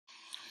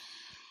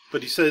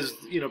but he says,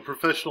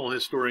 professional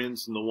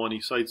historians, and the one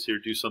he cites here,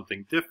 do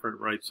something different,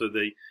 right? So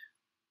they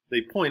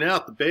point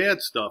out the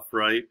bad stuff,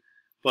 right?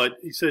 But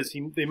he says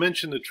they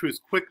mention the truth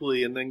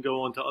quickly and then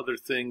go on to other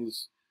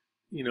things,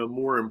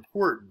 more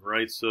important,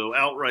 right? So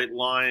outright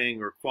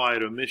lying or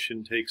quiet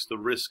omission takes the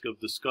risk of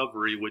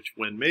discovery, which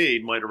when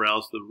made might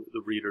arouse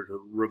the reader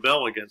to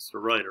rebel against the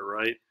writer,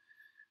 right?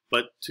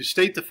 But to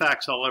state the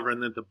facts, however,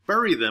 and then to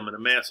bury them in a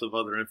mass of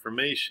other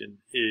information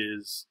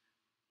is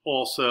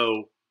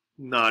also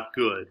not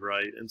good,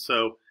 right? And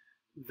so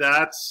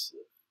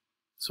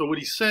so what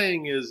he's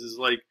saying is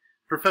like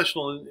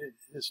professional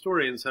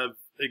historians have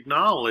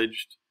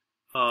acknowledged,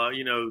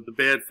 the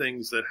bad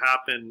things that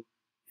happen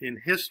in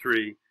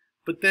history,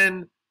 but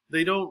then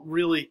they don't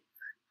really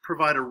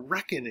provide a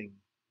reckoning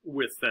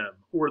with them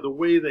or the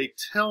way they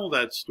tell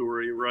that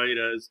story, right?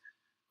 As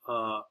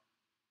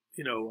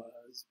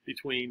as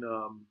between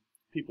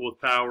people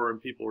with power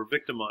and people who are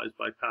victimized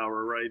by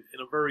power, right?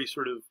 In a very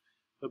sort of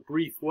a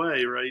brief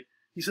way, right?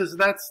 He says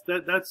that's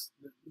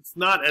it's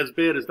not as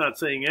bad as not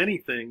saying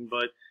anything,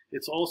 but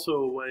it's also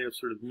a way of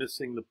sort of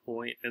missing the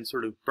point and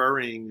sort of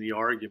burying the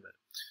argument.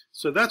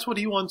 So that's what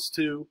he wants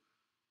to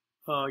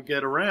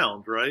get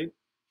around, right?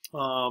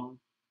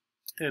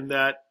 And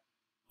that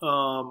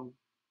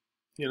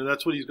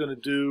that's what he's going to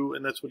do,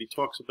 and that's what he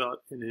talks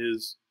about in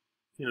his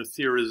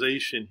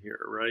theorization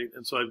here, right?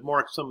 And so I've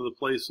marked some of the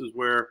places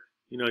where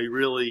he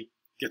really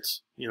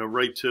gets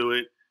right to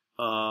it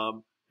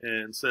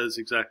and says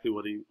exactly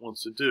what he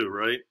wants to do,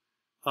 right?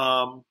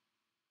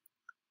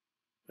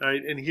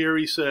 Right, and here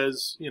he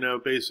says,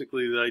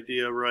 basically the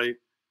idea, right,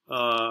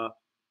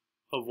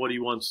 of what he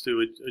wants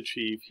to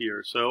achieve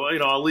here. So,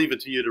 I'll leave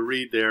it to you to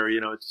read there.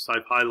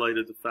 I've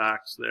highlighted the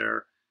facts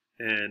there,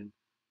 and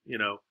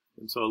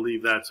and so I'll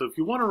leave that. So if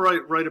you want to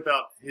write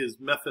about his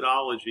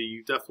methodology,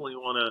 you definitely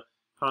want to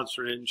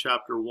concentrate in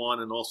chapter 1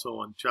 and also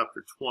on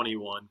chapter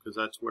 21, because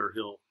that's where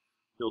he'll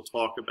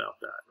talk about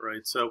that,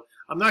 right? So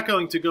I'm not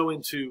going to go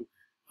into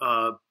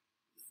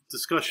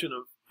discussion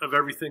of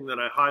everything that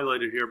I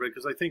highlighted here,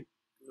 because I think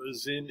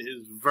Zinn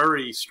is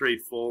very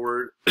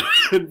straightforward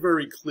and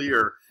very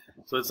clear.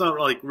 So it's not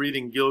like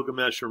reading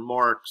Gilgamesh or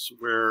Marx,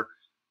 where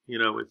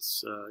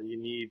it's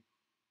you need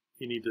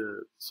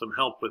some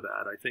help with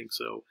that. I think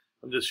so.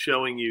 I'm just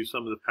showing you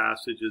some of the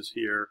passages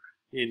here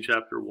in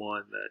chapter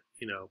 1 that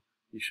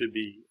you should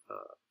be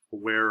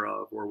aware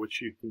of, or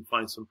which you can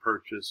find some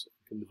purchase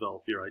and can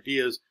develop your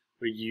ideas,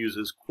 or you use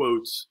as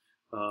quotes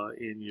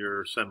in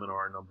your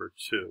seminar number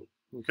 2.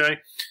 Okay,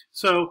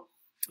 so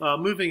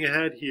moving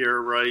ahead here,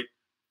 right,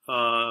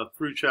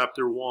 through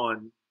chapter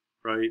 1,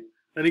 right,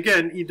 and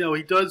again, he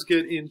does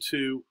get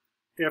into,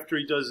 after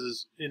he does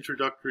his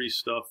introductory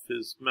stuff,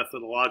 his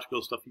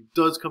methodological stuff, he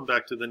does come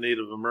back to the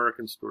Native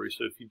American story.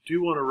 So if you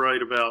do want to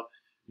write about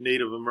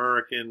Native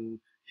American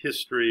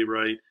history,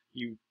 right,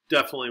 you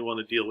definitely want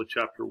to deal with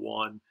chapter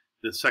 1,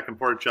 the second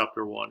part of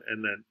chapter 1,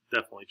 and then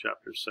definitely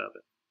chapter 7.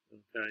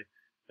 Okay,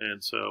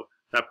 and so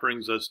that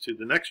brings us to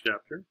the next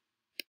chapter,